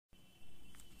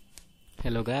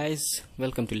Hello guys,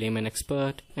 welcome to Layman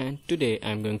Expert, and today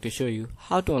I'm going to show you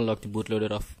how to unlock the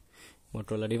bootloader of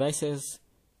Motorola devices,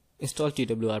 install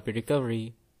TWRP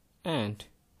recovery, and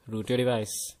root your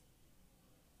device.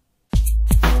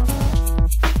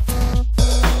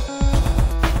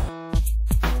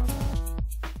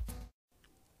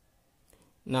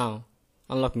 Now,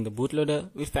 unlocking the bootloader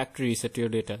will factory reset your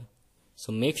data,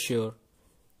 so make sure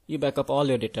you back up all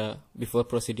your data before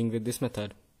proceeding with this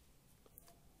method.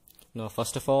 Now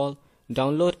first of all,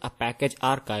 download a package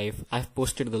archive. I've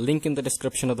posted the link in the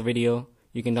description of the video.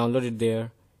 You can download it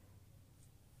there.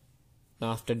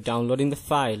 Now after downloading the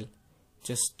file,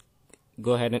 just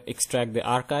go ahead and extract the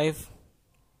archive.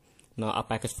 Now a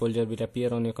package folder will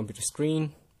appear on your computer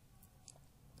screen.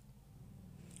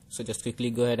 So just quickly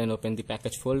go ahead and open the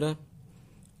package folder.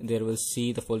 There will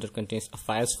see the folder contains a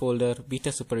files folder, beta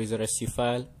superuser SU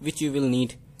file, which you will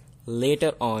need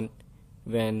later on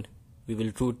when we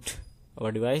will root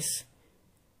our device,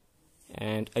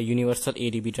 and a universal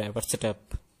ADB driver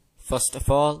setup. First of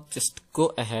all, just go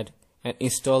ahead and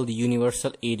install the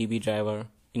universal ADB driver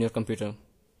in your computer.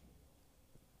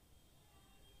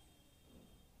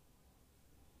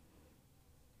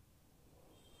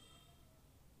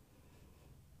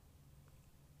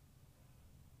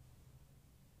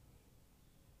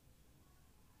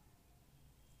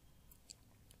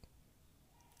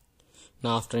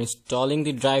 Now after installing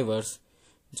the drivers,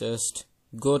 just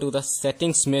go to the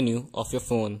settings menu of your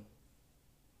phone.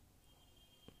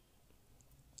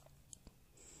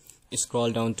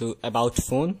 Scroll down to about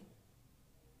phone.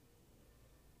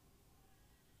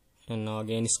 And now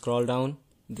again scroll down.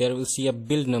 There will see a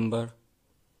build number.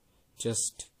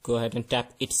 Just go ahead and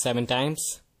tap it 7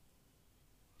 times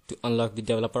to unlock the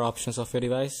developer options of your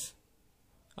device.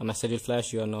 A message will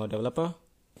flash, you are now a developer.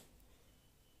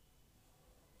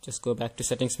 Just go back to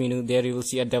settings menu. There you will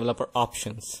see a developer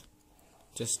options.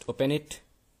 Just open it.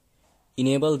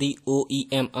 Enable the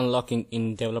OEM unlocking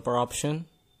in developer option.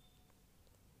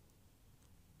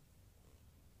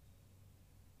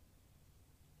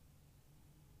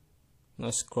 Now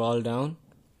scroll down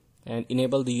and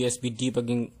enable the USB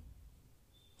debugging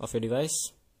of your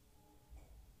device.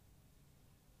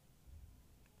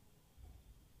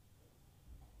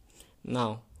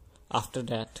 Now after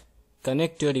that,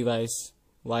 connect your device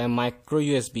via micro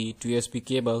USB to USB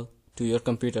cable to your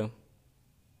computer.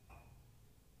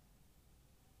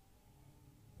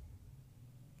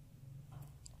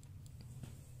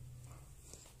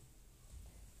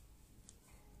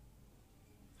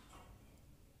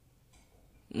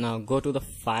 Now go to the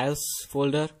files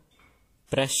folder,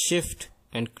 press shift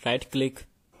and right click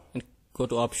and go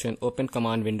to option, open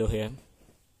command window here.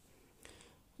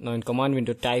 Now in command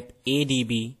window type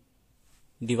ADB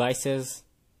devices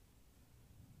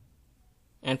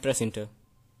and press enter.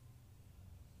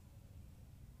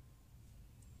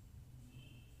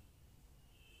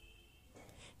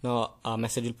 Now a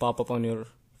message will pop up on your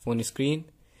phone screen.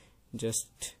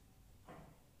 Just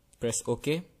press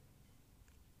OK.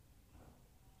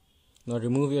 Now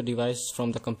remove your device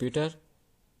from the computer.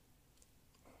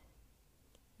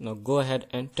 Now go ahead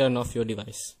and turn off your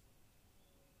device.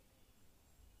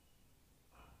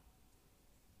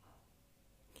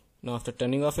 Now after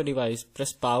turning off your device,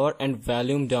 press power and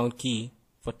volume down key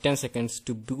for 10 seconds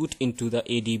to boot into the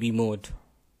ADB mode.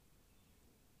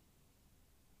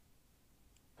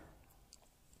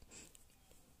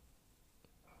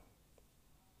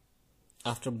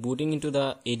 After booting into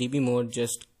the ADB mode,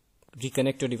 just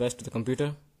reconnect your device to the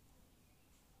computer.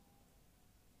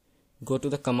 Go to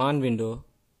the command window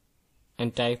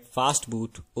and type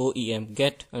fastboot OEM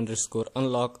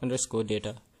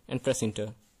get_unlock_data and press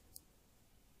enter.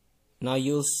 Now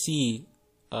you'll see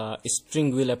a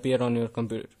string will appear on your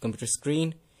computer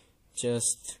screen.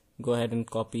 Just go ahead and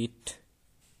copy it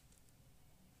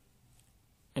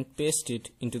and paste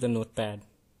it into the notepad.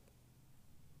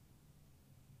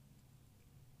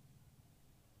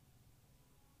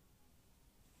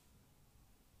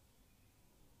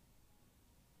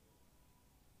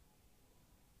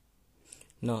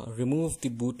 Now remove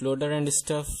the bootloader and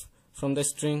stuff from the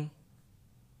string.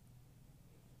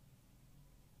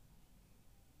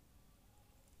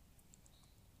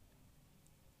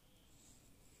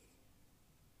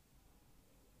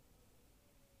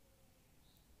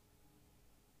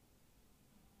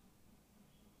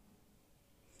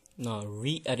 Now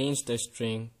rearrange the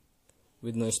string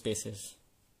with no spaces.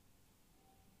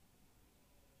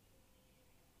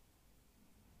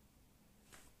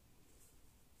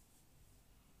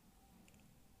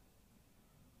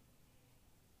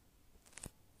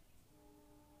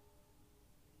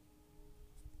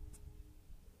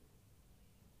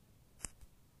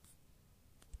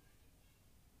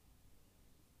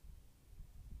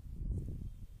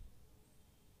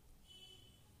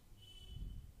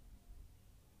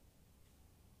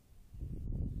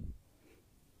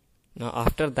 Now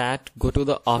after that, go to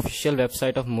the official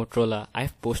website of Motorola.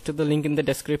 I've posted the link in the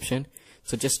description,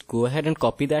 so just go ahead and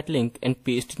copy that link and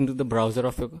paste it into the browser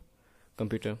of your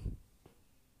computer.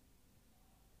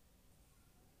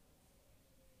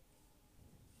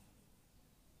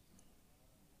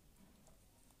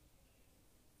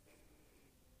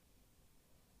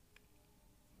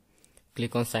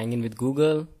 Click on sign in with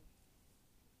Google.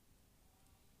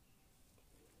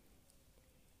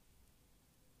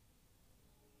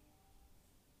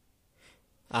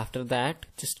 After that,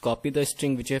 just copy the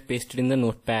string which you have pasted in the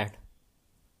notepad.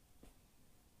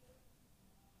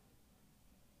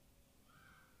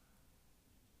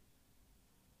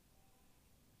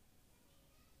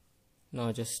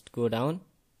 Now just go down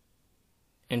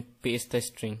and paste the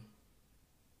string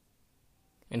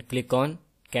and click on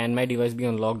Can my device be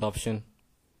unlocked option.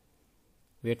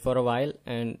 Wait for a while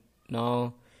and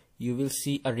now you will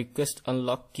see a request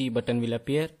unlock key button will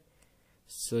appear.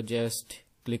 So just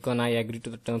click on I agree to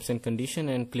the terms and condition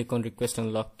and click on request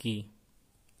unlock key.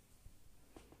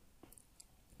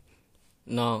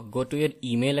 Now go to your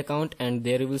email account and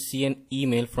there you will see an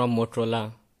email from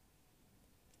Motorola.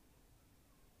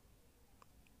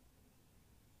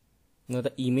 Now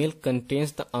the email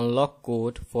contains the unlock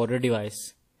code for your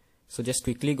device. So just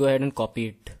quickly go ahead and copy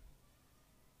it.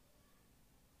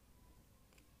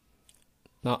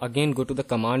 Now again go to the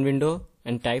command window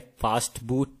and type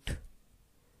fastboot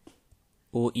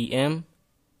OEM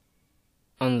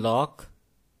unlock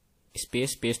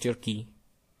space paste your key.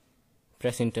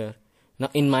 Press enter. Now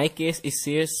in my case it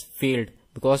says failed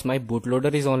because my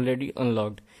bootloader is already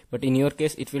unlocked, but in your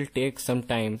case it will take some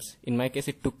times. In my case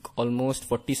it took almost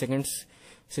 40 seconds,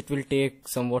 so it will take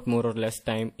somewhat more or less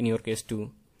time in your case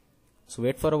too. So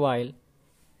wait for a while.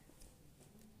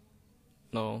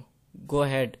 Now go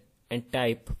ahead and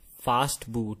type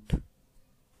fastboot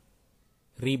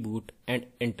reboot and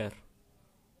enter.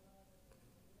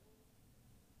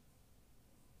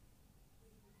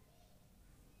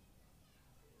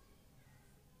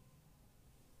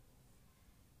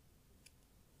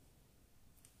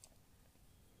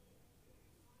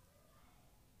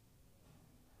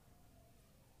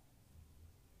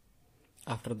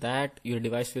 After that, your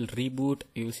device will reboot.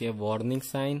 You will see a warning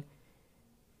sign,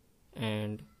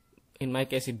 and in my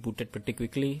case it booted pretty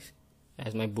quickly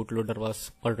as my bootloader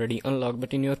was already unlocked,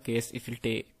 but in your case it will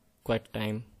take quite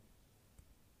time.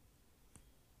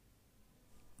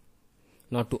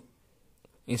 Now to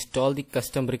install the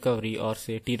custom recovery or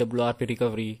say TWRP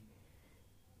recovery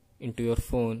into your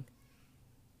phone,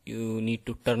 you need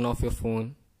to turn off your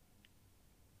phone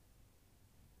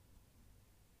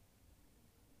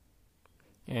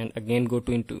and again go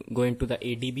into the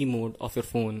ADB mode of your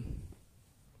phone.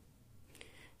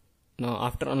 Now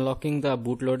after unlocking the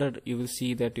bootloader, you will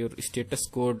see that your status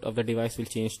code of the device will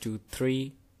change to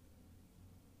 3.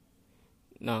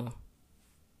 Now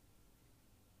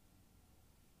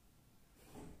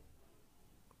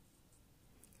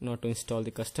to install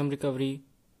the custom recovery,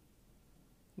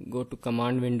 go to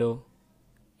command window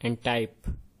and type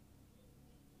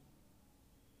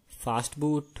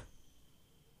fastboot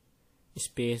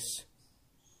space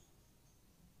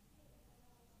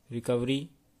recovery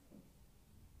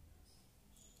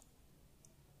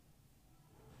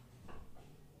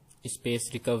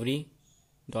space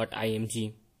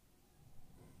recovery.img.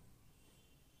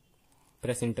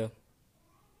 Press enter.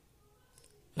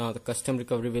 Now the custom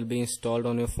recovery will be installed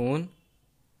on your phone.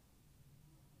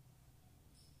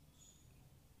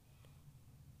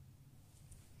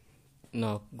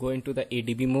 Now go into the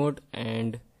ADB mode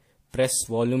and press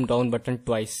volume down button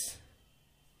twice.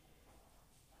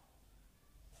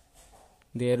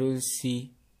 There you will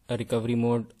see a recovery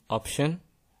mode option.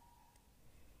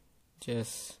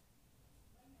 Just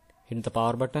hit the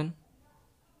power button.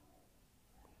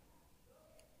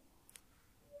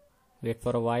 Wait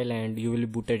for a while and you will be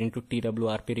booted into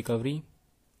TWRP recovery.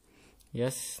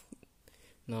 Yes,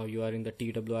 now you are in the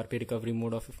TWRP recovery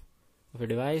mode of your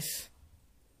device.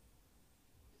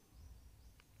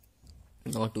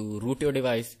 Now to root your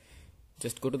device,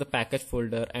 just go to the package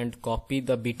folder and copy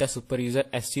the beta super user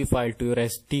SU file to your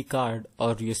SD card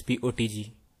or USB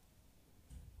OTG.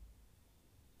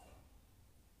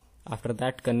 After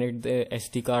that, connect the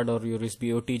SD card or your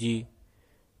USB OTG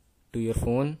to your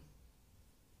phone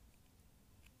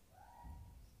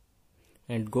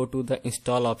and go to the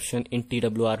install option in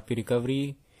TWRP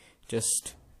recovery.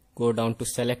 Just go down to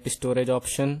select storage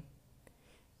option.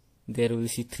 There you will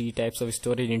see 3 types of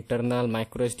storage: internal,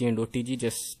 micro SD and OTG.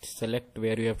 Just select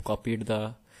where you have copied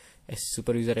the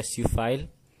super user SU file.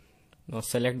 Now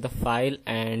select the file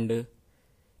and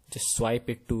just swipe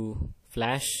it to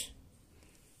flash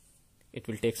It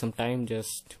will take some time,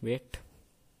 just wait.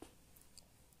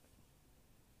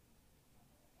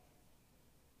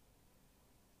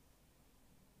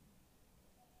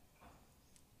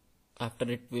 After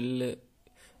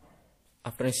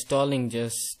installing,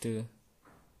 just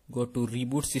go to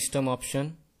reboot system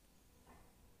option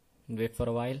and wait for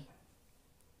a while.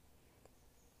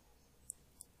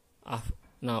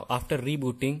 Now after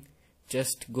rebooting,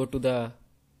 just go to the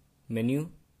menu,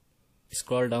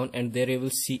 scroll down, and there you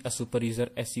will see a super user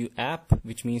SU app,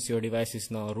 which means your device is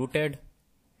now rooted.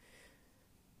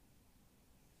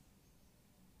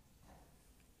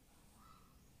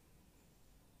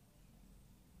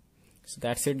 So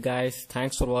that's it guys,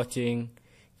 thanks for watching.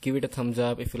 Give it a thumbs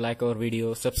up if you like our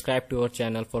video, subscribe to our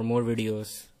channel for more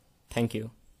videos. Thank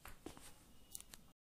you.